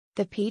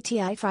The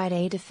PTI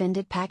Friday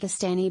defended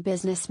Pakistani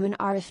businessman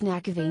Arif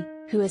Naqvi,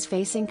 who is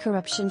facing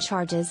corruption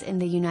charges in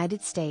the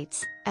United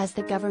States, as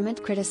the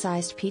government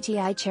criticized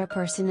PTI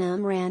Chairperson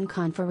Imran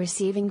Khan for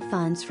receiving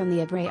funds from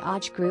the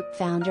Abraaj Group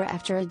founder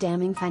after a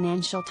damning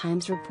Financial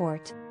Times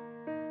report.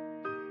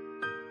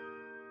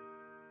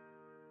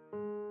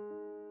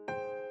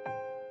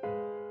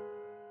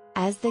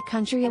 As the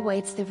country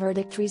awaits the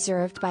verdict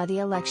reserved by the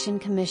Election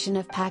Commission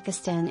of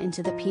Pakistan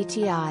into the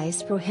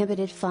PTI's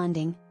prohibited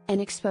funding, and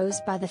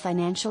exposed by the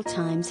Financial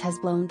Times has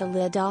blown the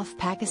lid off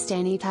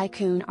Pakistani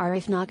tycoon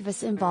Arif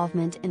Naqvi's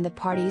involvement in the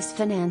party's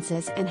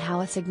finances and how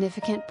a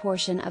significant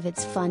portion of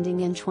its funding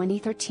in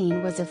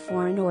 2013 was of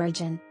foreign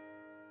origin.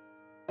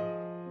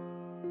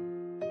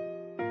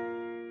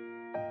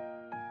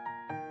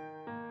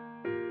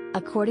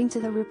 According to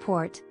the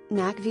report,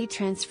 Naqvi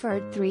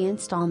transferred 3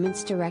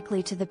 installments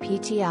directly to the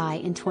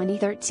PTI in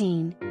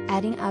 2013,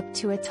 adding up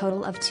to a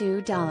total of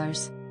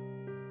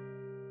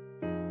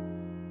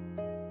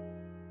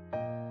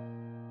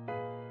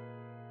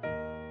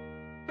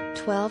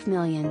 $2.12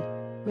 million.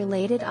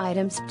 Related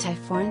items: PTI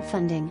foreign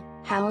funding,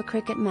 how a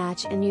cricket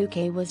match in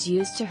UK was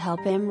used to help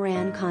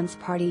Imran Khan's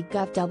party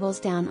govt doubles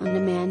down on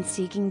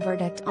demand-seeking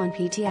verdict on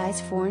PTI's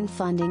foreign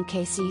funding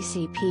case.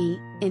 ECP,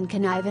 in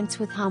connivance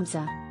with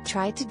Hamza,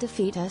 tried to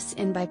defeat us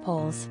in by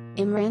polls.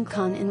 Imran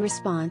Khan in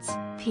response,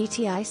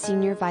 PTI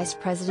Senior Vice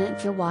President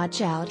Fawad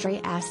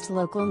Chowdhury asked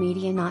local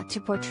media not to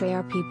portray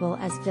our people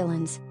as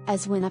villains,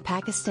 as when a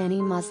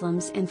Pakistani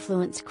Muslim's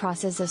influence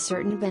crosses a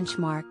certain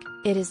benchmark,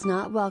 it is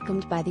not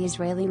welcomed by the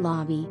Israeli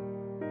lobby.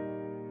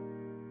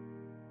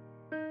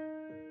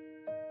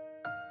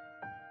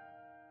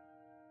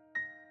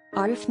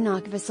 Arif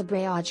Naqvi's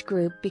Abraaj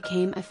Group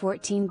became a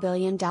 $14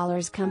 billion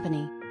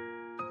company.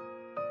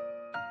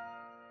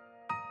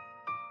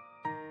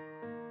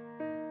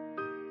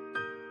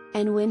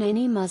 And when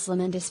any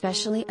Muslim, and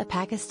especially a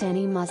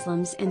Pakistani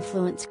Muslim's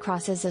influence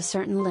crosses a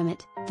certain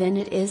limit, then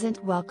it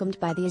isn't welcomed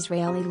by the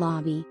Israeli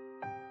lobby.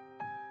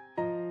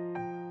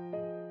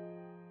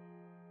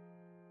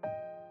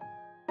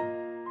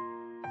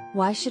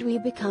 Why should we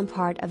become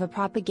part of a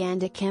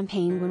propaganda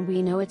campaign when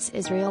we know it's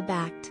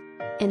Israel-backed?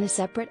 In a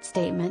separate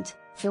statement,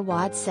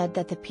 Fawad said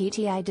that the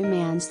PTI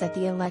demands that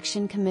the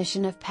Election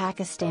Commission of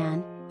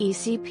Pakistan,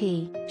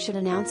 ECP, should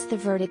announce the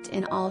verdict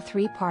in all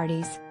 3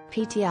 parties,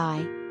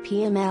 PTI,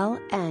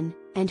 PMLN,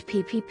 and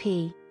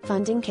PPP,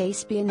 funding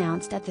case be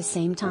announced at the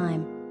same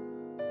time.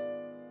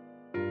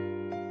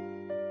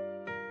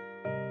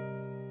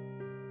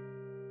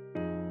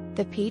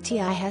 The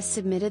PTI has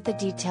submitted the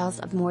details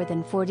of more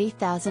than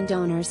 40,000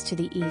 donors to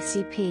the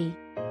ECP.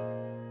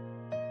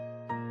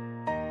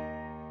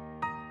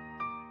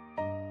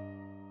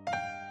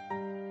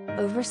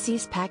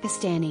 Overseas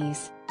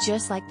Pakistanis,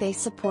 just like they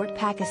support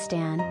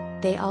Pakistan,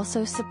 they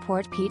also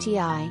support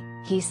PTI,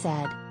 he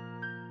said.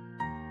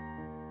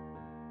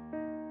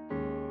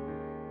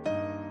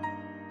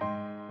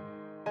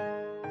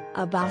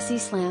 Abbasi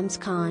slams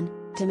Khan,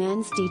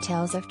 demands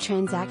details of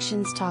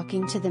transactions.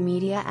 Talking to the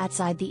media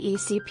outside the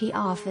ECP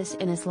office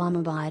in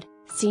Islamabad,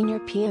 senior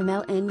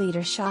PMLN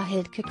leader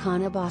Shahid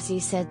Khaqan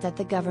Abbasi said that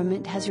the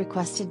government has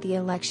requested the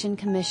Election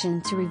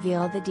Commission to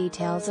reveal the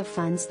details of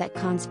funds that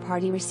Khan's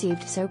party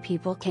received so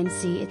people can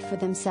see it for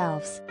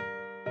themselves.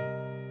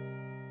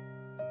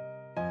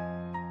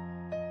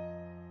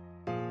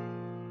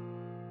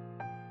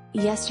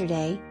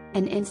 Yesterday,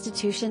 an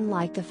institution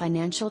like the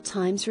Financial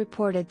Times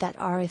reported that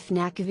Arif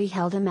Naqvi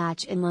held a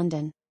match in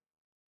London.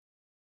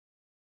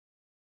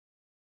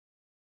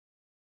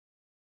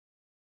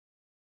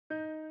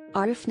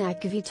 Arif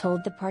Naqvi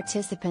told the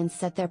participants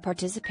that their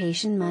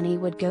participation money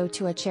would go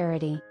to a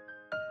charity.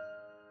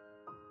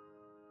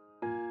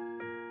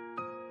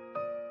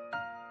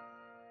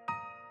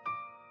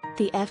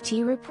 The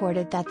FT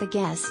reported that the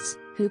guests,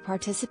 who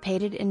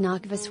participated in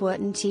Naqvi's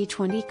Wooden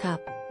T20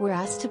 Cup, were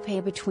asked to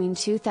pay between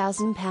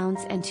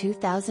 £2,000 and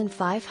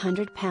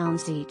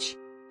 £2,500 each.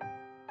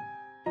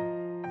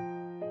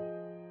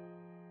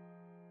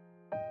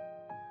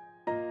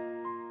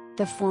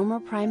 The former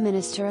Prime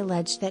Minister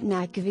alleged that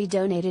Naqvi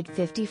donated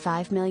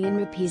 55 million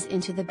rupees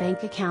into the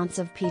bank accounts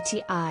of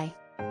PTI.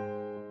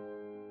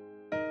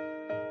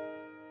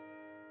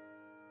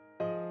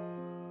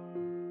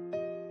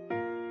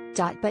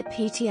 But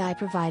PTI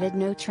provided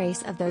no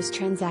trace of those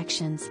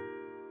transactions.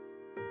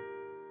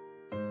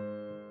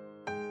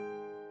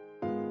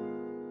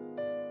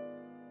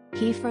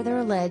 He further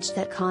alleged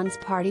that Khan's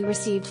party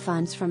received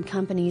funds from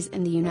companies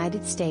in the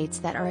United States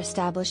that are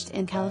established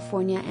in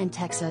California and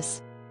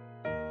Texas.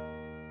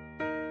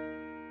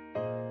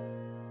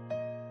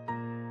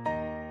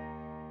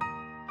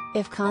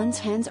 If Khan's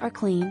hands are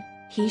clean,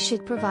 he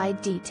should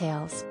provide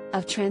details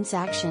of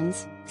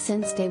transactions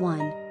since day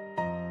one.